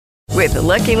With the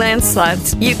Lucky Land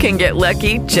Slots, you can get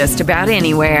lucky just about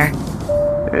anywhere.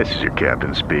 This is your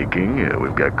captain speaking.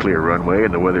 We've got clear runway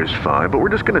and the weather's fine, but we're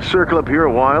just going to circle up here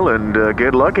a while and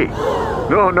get lucky.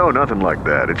 No, nothing like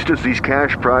that. It's just these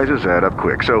cash prizes add up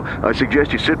quick. So I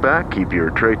suggest you sit back, keep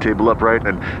your tray table upright,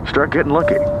 and start getting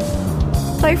lucky.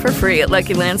 Play for free at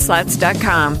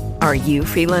LuckyLandSlots.com. Are you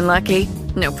feeling lucky?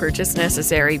 No purchase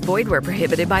necessary. Void where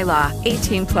prohibited by law.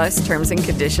 18 plus terms and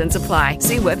conditions apply.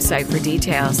 See website for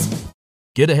details.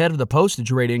 Get ahead of the postage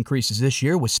rate increases this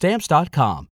year with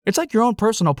Stamps.com. It's like your own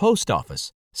personal post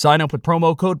office. Sign up with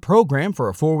promo code PROGRAM for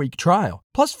a 4-week trial,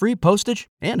 plus free postage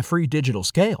and a free digital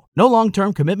scale. No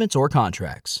long-term commitments or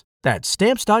contracts. That's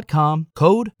Stamps.com,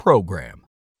 code PROGRAM.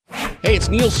 Hey, it's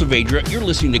Neil Saavedra. You're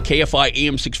listening to KFI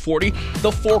AM 640,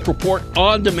 The Fork Report,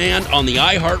 on demand on the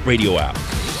iHeartRadio app.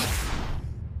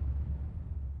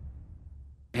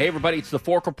 Hey, everybody, it's The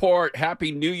Fork Report. Happy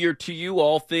New Year to you,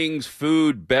 all things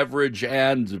food, beverage,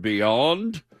 and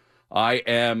beyond. I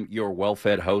am your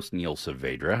well-fed host, Neil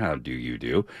Saavedra. How do you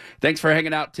do? Thanks for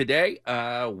hanging out today.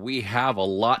 We have a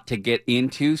lot to get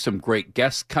into. Some great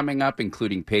guests coming up,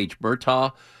 including Paige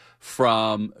Murtaugh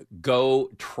from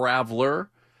Go Traveler.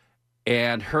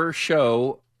 And her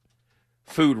show,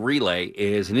 Food Relay,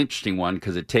 is an interesting one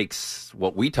because it takes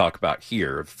what we talk about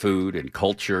here, food and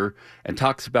culture, and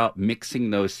talks about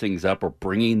mixing those things up or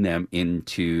bringing them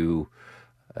into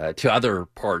to other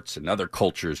parts and other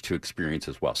cultures to experience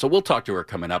as well. So we'll talk to her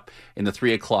coming up in the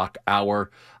 3 o'clock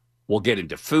hour. We'll get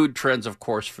into food trends, of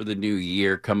course, for the new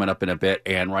year coming up in a bit.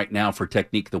 And right now for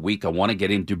Technique of the Week, I want to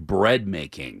get into bread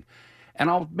making. And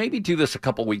I'll maybe do this a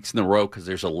couple weeks in a row because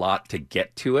there's a lot to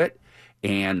get to it.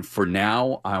 And for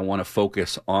now, I want to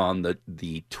focus on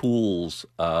the tools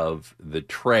of the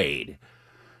trade.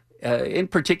 In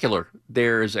particular,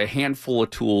 there's a handful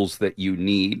of tools that you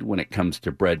need when it comes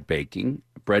to bread baking.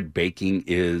 Bread baking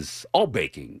all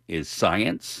baking is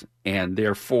science, and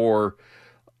therefore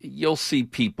you'll see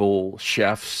people,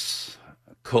 chefs,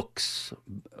 cooks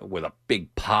with a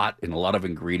big pot and a lot of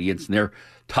ingredients, and they're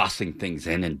tossing things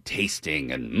in and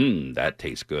tasting, and that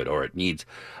tastes good, or it needs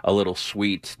a little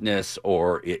sweetness,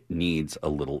 or it needs a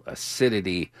little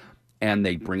acidity, and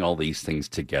they bring all these things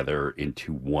together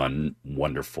into one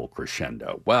wonderful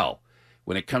crescendo. Well,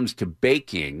 when it comes to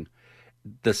baking,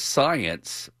 the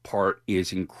science part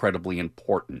is incredibly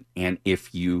important, and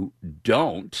if you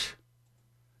don't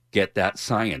get that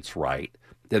science right,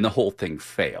 then the whole thing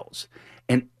fails.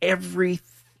 And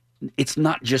it's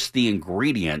not just the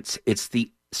ingredients, it's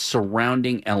the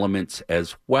surrounding elements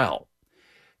as well.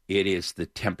 It is the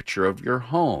temperature of your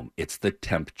home. It's the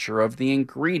temperature of the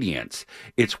ingredients.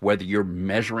 It's whether you're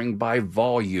measuring by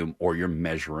volume or you're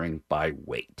measuring by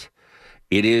weight.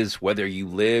 It is whether you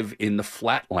live in the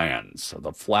flatlands,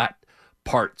 the flat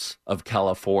parts of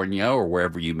California or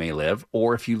wherever you may live,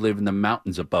 or if you live in the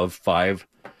mountains above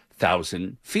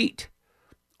 5,000 feet.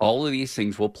 All of these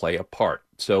things will play a part.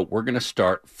 So we're going to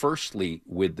start firstly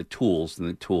with the tools, and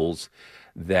the tools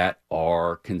that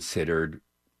are considered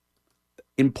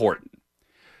important.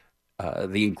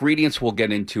 The ingredients we'll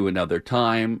get into another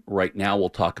time. Right now we'll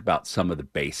talk about some of the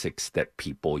basics that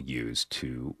people use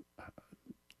to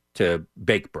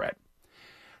bake bread.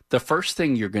 The first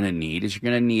thing you're going to need is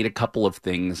you're going to need a couple of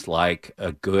things like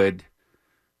a good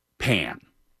pan.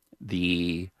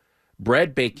 The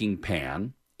bread baking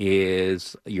pan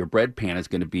your bread pan is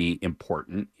going to be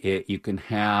important. You can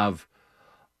have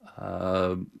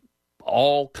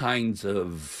all kinds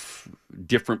of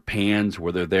different pans,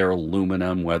 whether they're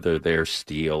aluminum, whether they're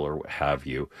steel, or what have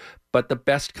you. But the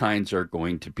best kinds are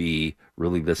going to be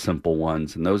really the simple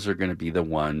ones, and those are going to be the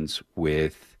ones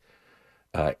with,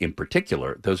 in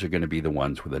particular, those are going to be the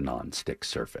ones with a non-stick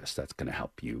surface. That's going to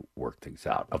help you work things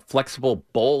out. A flexible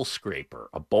bowl scraper.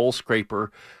 A bowl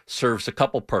scraper serves a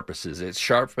couple purposes. It's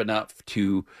sharp enough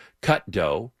to cut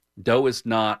dough. Dough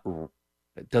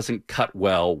it doesn't cut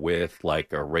well with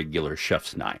like a regular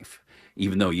chef's knife.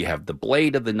 Even though you have the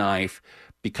blade of the knife,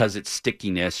 because it's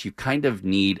stickiness, you kind of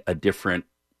need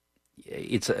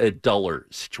it's a duller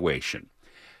situation.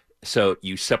 So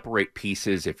you separate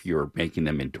pieces if you're making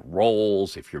them into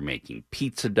rolls. If you're making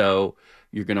pizza dough,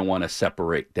 you're going to want to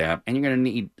separate them. And you're going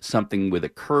to need something with a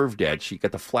curved edge. So you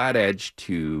got the flat edge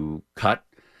to cut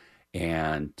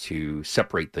and to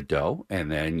separate the dough.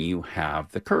 And then you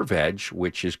have the curved edge,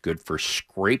 which is good for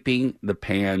scraping the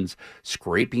pans,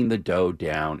 scraping the dough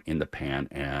down in the pan,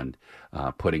 and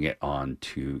putting it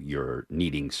onto your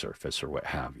kneading surface or what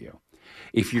have you.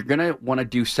 If you're going to want to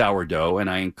do sourdough, and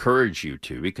I encourage you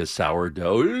to, because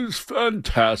sourdough is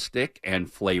fantastic and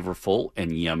flavorful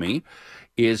and yummy,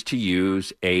 is to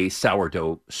use a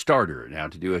sourdough starter. Now,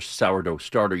 to do a sourdough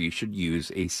starter, you should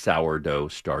use a sourdough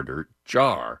starter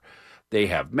jar. They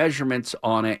have measurements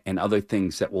on it and other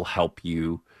things that will help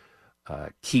you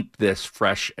keep this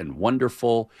fresh and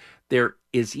wonderful. There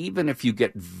is, even if you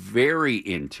get very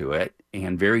into it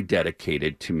and very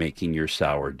dedicated to making your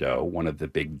sourdough, one of the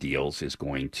big deals is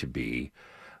going to be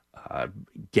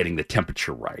getting the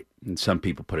temperature right. And some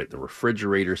people put it in the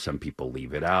refrigerator, some people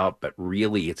leave it out, but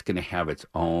really it's going to have its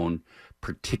own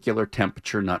particular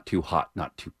temperature, not too hot,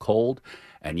 not too cold.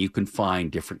 And you can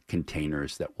find different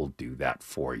containers that will do that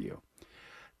for you.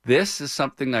 This is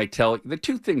something the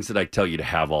two things that I tell you to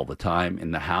have all the time in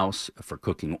the house for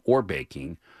cooking or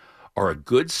baking are a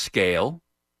good scale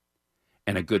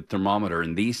and a good thermometer.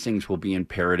 And these things will be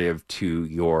imperative to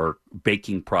your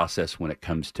baking process when it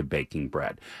comes to baking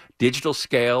bread. Digital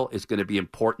scale is going to be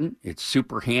important. It's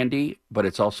super handy, but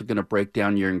it's also going to break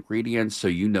down your ingredients so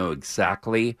you know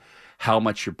exactly how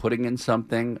much you're putting in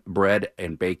something. Bread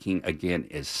and baking, again,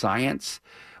 is science.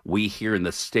 We here in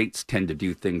the States tend to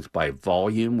do things by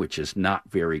volume, which is not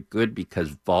very good because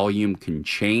volume can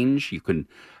change. You can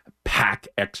pack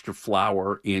extra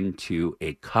flour into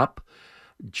a cup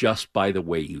just by the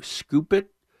way you scoop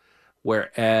it,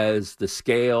 whereas the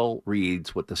scale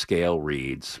reads what the scale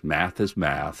reads. Math is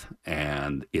math,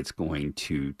 and it's going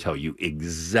to tell you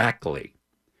exactly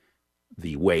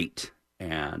the weight,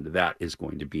 and that is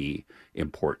going to be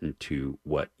important to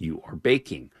what you are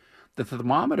baking. The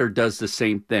thermometer does the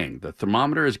same thing. The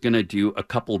thermometer is going to do a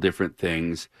couple different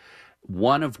things,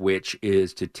 one of which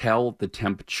is to tell the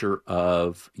temperature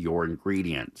of your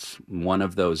ingredients. One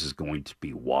of those is going to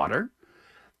be water,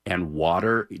 and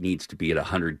water needs to be at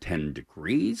 110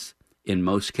 degrees in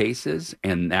most cases,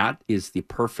 and that is the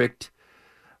perfect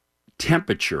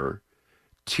temperature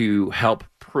to help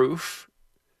proof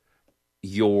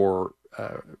your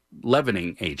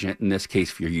leavening agent. In this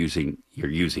case, if you're using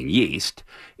yeast,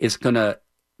 is going to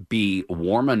be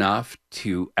warm enough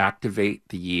to activate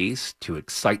the yeast, to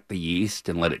excite the yeast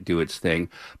and let it do its thing,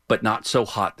 but not so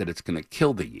hot that it's going to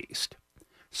kill the yeast.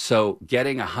 So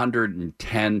getting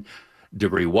 110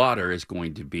 degree water is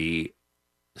going to be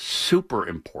super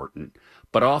important,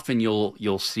 but often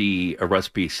you'll see a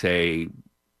recipe say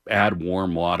add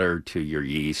warm water to your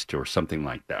yeast or something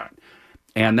like that.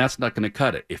 And that's not going to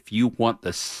cut it. If you want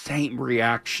the same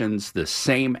reactions, the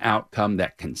same outcome,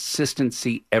 that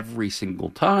consistency every single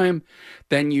time,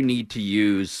 then you need to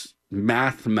use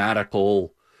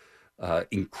mathematical,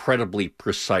 incredibly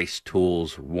precise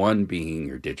tools, one being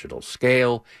your digital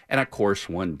scale, and of course,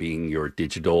 one being your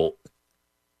digital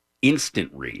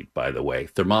instant read, by the way,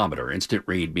 thermometer. Instant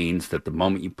read means that the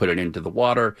moment you put it into the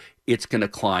water, it's going to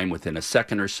climb within a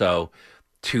second or so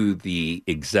to the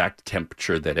exact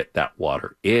temperature that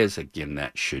water is. Again,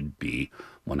 that should be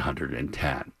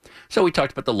 110. So we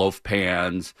talked about the loaf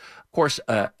pans. Of course,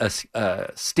 a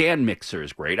stand mixer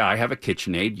is great. I have a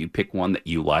KitchenAid. You pick one that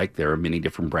you like. There are many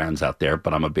different brands out there,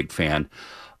 but I'm a big fan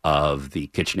of the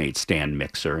KitchenAid stand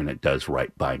mixer, and it does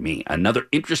right by me. Another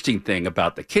interesting thing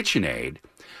about the KitchenAid,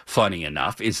 funny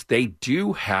enough, is they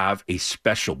do have a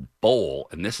special bowl,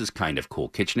 and this is kind of cool.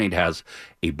 KitchenAid has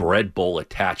a bread bowl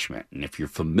attachment, and if you're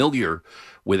familiar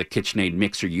with a KitchenAid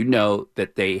mixer, you know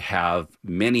that they have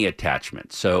many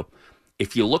attachments. So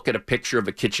if you look at a picture of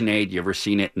a KitchenAid, you ever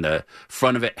seen it, and the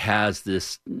front of it has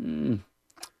this,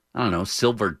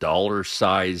 silver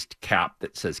dollar-sized cap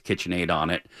that says KitchenAid on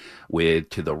it, with,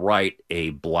 to the right, a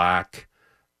black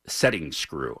setting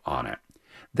screw on it.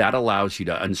 That allows you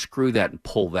to unscrew that and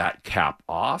pull that cap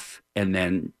off, and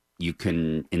then you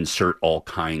can insert all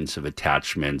kinds of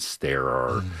attachments. There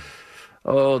are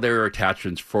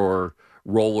attachments for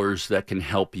rollers that can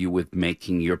help you with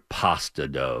making your pasta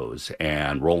doughs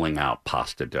and rolling out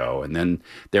pasta dough. And then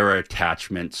there are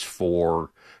attachments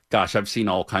for, I've seen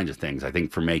all kinds of things. I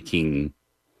think for making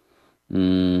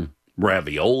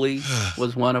ravioli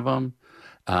was one of them.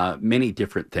 Many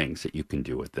different things that you can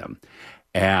do with them.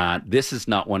 And this is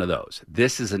not one of those.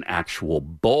 This is an actual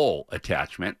bowl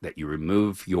attachment that you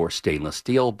remove your stainless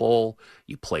steel bowl.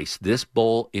 You place this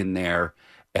bowl in there.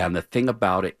 And the thing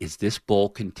about it is this bowl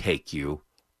can take you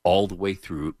all the way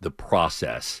through the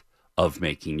process of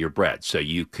making your bread. So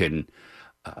you can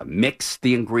mix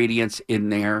the ingredients in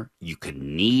there. You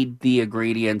can knead the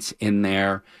ingredients in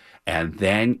there. And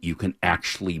then you can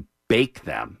actually bake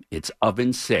them. It's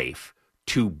oven safe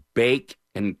to bake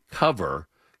and cover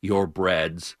your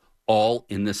breads all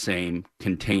in the same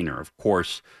container. Of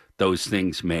course, those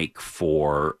things make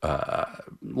for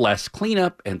less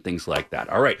cleanup and things like that.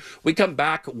 All right, we come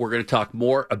back. We're going to talk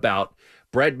more about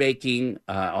bread making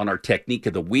on our technique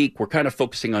of the week. We're kind of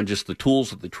focusing on just the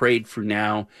tools of the trade for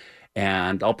now.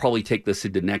 And I'll probably take this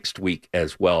into next week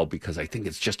as well, because I think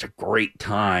it's just a great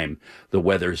time. The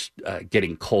weather's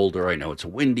getting colder. I know it's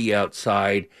windy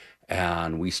outside,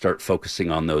 and we start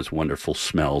focusing on those wonderful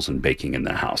smells and baking in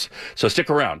the house. So stick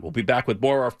around. We'll be back with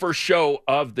more. Our first show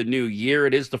of the new year.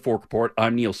 It is The Fork Report.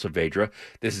 I'm Neil Saavedra.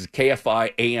 This is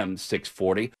KFI AM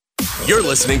 640. You're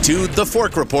listening to The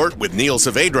Fork Report with Neil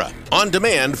Saavedra, on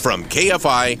demand from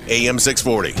KFI AM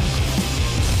 640.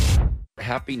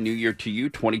 Happy New Year to you.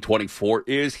 2024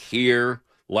 is here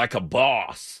like a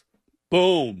boss.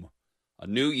 Boom. A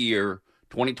new year.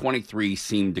 2023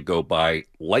 seemed to go by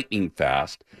lightning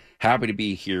fast. Happy to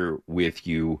be here with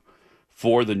you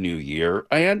for the new year.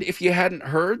 And if you hadn't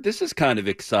heard, this is kind of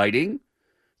exciting.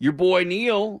 Your boy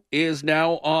Neil is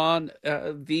now on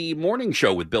the morning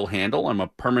show with Bill Handel. I'm a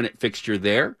permanent fixture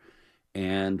there,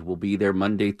 and we'll be there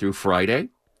Monday through Friday,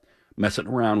 messing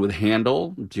around with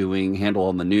Handel, doing Handel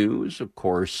on the News, of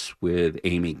course, with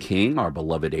Amy King, our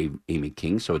beloved Amy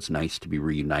King. So it's nice to be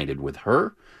reunited with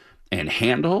her. And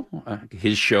Handel,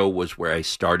 his show was where I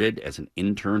started as an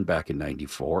intern back in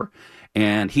 '94.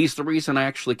 And he's the reason I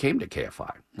actually came to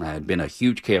KFI. I had been a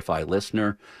huge KFI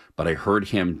listener, but I heard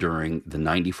him during the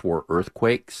 '94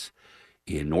 earthquake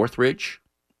in Northridge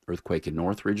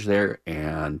there.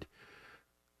 And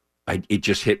it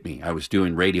just hit me. I was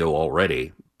doing radio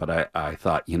already, but I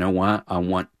thought, you know what? I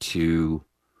want to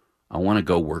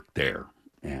go work there.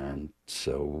 And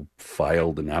so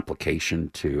filed an application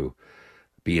to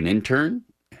be an intern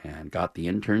and got the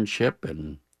internship,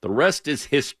 and the rest is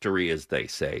history, as they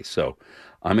say. So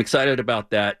I'm excited about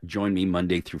that. Join me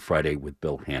Monday through Friday with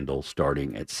Bill Handel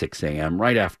starting at 6 a.m.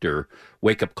 right after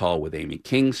Wake Up Call with Amy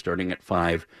King starting at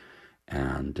 5,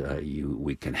 and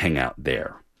we can hang out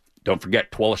there. Don't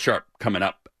forget, Twila Sharp coming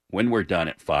up when we're done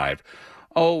at 5.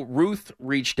 Oh, Ruth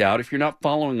reached out. If you're not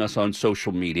following us on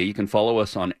social media, you can follow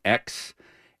us on X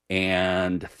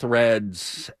and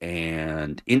Threads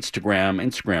and Instagram.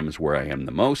 Instagram is where I am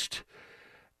the most.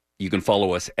 You can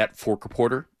follow us at Fork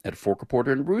Reporter.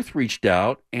 And Ruth reached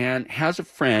out and has a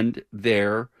friend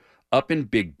there up in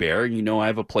Big Bear. You know, I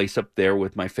have a place up there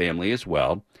with my family as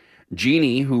well.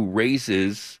 Jeannie, who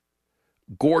raises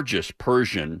gorgeous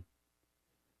Persian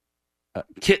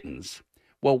kittens.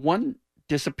 Well, one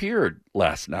disappeared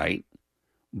last night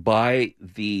by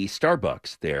the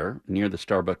Starbucks there, near the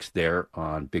Starbucks there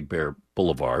on Big Bear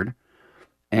Boulevard.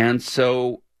 And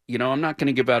so, you know, I'm not going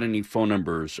to give out any phone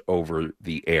numbers over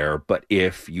the air, but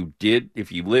if you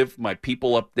live, my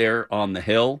people up there on the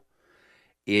hill,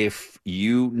 if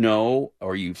you know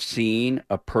or you've seen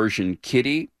a Persian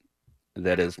kitty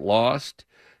that is lost,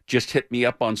 just hit me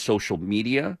up on social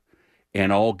media,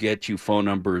 and I'll get you phone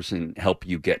numbers and help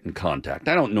you get in contact.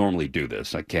 I don't normally do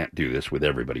this. I can't do this with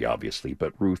everybody, obviously,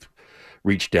 but Ruth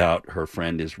reached out. Her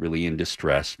friend is really in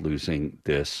distress, losing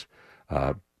this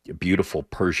beautiful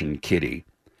Persian kitty.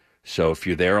 So if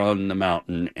you're there on the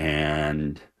mountain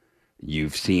and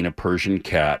you've seen a Persian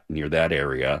cat near that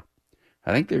area,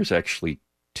 I think there's actually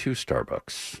 2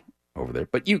 Starbucks over there.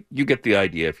 But you get the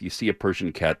idea. If you see a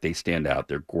Persian cat, they stand out.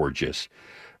 They're gorgeous.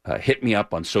 Hit me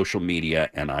up on social media,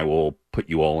 and I will put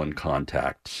you all in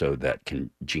contact so that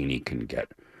Jeannie can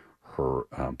get her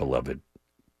beloved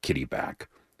kitty back.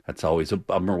 That's always a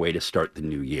bummer way to start the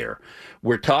new year.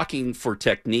 We're talking for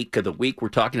Technique of the Week. We're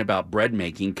talking about bread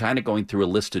making, kind of going through a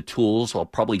list of tools. I'll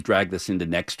probably drag this into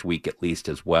next week at least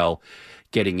as well,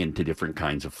 getting into different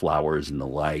kinds of flours and the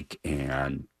like,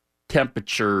 and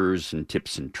temperatures and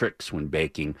tips and tricks when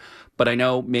baking. But I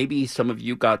know maybe some of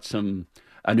you got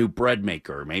a new bread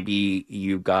maker. Maybe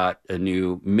you got a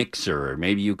new mixer, or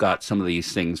maybe you got some of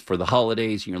these things for the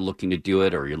holidays and you're looking to do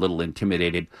it, or you're a little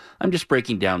intimidated. I'm just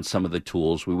breaking down some of the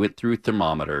tools. We went through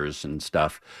thermometers and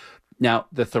stuff. Now,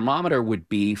 the thermometer would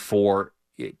be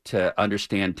to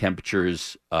understand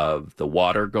temperatures of the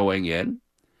water going in.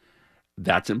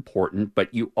 That's important,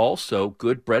 but you also,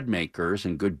 good bread makers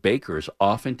and good bakers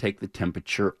often take the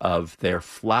temperature of their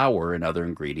flour and other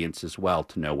ingredients as well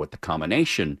to know what the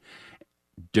combination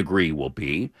degree will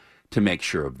be, to make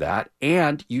sure of that.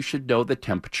 And you should know the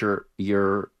temperature,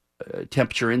 your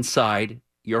temperature inside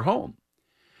your home.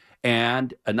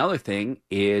 And another thing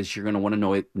is you're going to want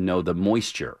to know the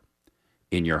moisture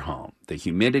in your home, the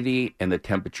humidity and the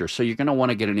temperature. So you're going to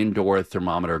want to get an indoor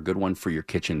thermometer, a good one for your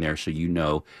kitchen there, so you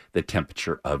know the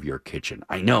temperature of your kitchen.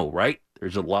 I know, right?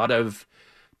 There's a lot of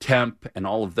temp and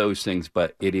all of those things,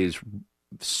 but it is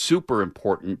super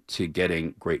important to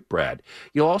getting great bread.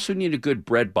 You'll also need a good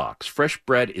bread box. Fresh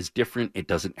bread is different. It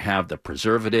doesn't have the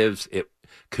preservatives.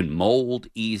 can mold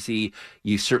easy.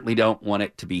 You certainly don't want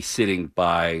it to be sitting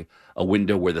by a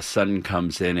window where the sun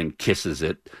comes in and kisses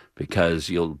it, because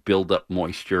you'll build up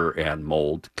moisture and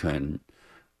mold can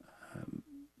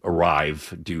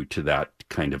arrive due to that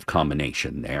kind of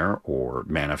combination there or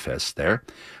manifest there.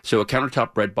 So a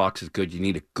countertop bread box is good. You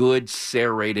need a good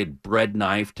serrated bread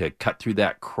knife to cut through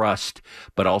that crust,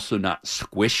 but also not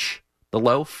squish the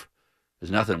loaf. There's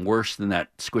nothing worse than that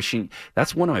squishing.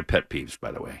 That's one of my pet peeves,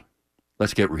 by the way.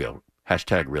 Let's get real.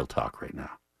 Hashtag real talk right now.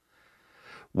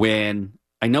 When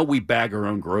I know we bag our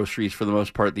own groceries for the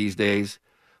most part these days,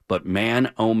 but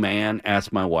man, oh man,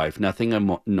 ask my wife, nothing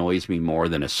annoys me more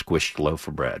than a squished loaf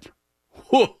of bread.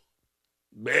 Whew.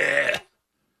 Bleh.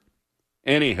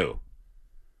 Anywho,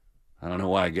 I don't know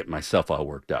why I get myself all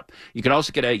worked up. You can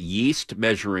also get a yeast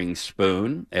measuring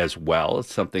spoon as well.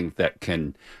 It's something that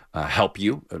can help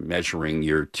you measuring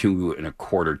your 2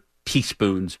 1/4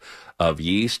 teaspoons of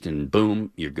yeast, and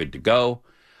boom, you're good to go.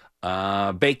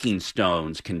 Baking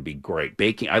stones can be great.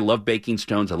 I love baking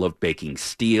stones. I love baking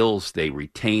steels. They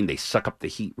suck up the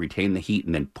heat, retain the heat,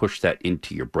 and then push that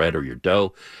into your bread or your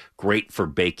dough. Great for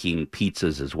baking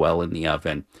pizzas as well in the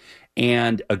oven.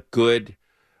 And a good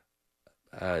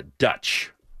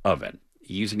Dutch oven.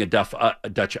 Using a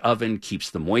Dutch oven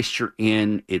keeps the moisture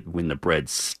in. When the bread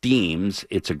steams,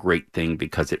 it's a great thing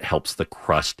because it helps the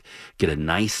crust get a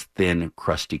nice, thin,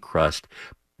 crusty crust,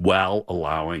 while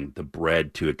allowing the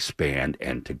bread to expand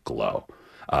and to grow.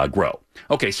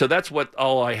 Okay, so that's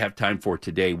all I have time for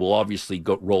today. We'll obviously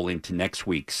roll into next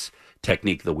week's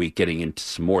technique of the week, getting into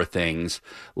some more things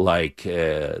like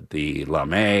the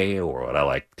lame, or what I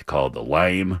like to call the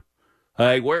lime.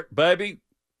 Hey, baby,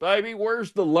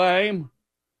 where's the lime?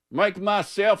 Make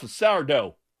myself a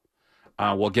sourdough.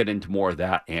 We'll get into more of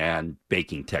that and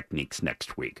baking techniques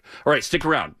next week. All right, stick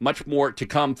around. Much more to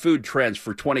come. Food trends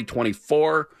for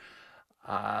 2024.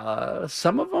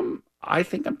 Some of them I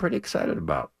think I'm pretty excited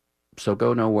about. So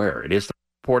go nowhere. It is The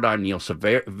Report. I'm Neil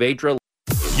Saavedra.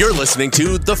 You're listening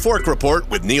to The Fork Report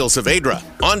with Neil Saavedra,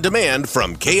 on demand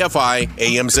from KFI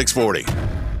AM 640.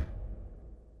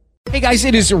 Hey guys,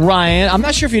 it is Ryan. I'm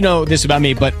not sure if you know this about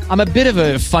me, but I'm a bit of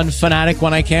a fun fanatic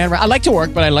when I can. I like to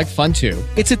work, but I like fun too.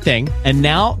 It's a thing. And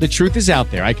now the truth is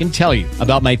out there. I can tell you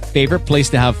about my favorite place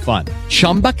to have fun.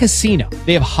 Chumba Casino.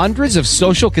 They have hundreds of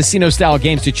social casino style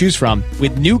games to choose from,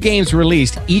 with new games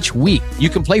released each week. You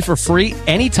can play for free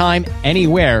anytime,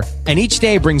 anywhere. And each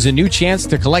day brings a new chance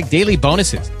to collect daily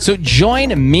bonuses. So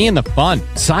join me in the fun.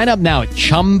 Sign up now at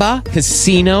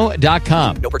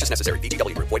ChumbaCasino.com. No purchase necessary.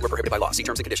 VGW Group. Void where prohibited by law. See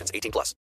terms and conditions. 18+.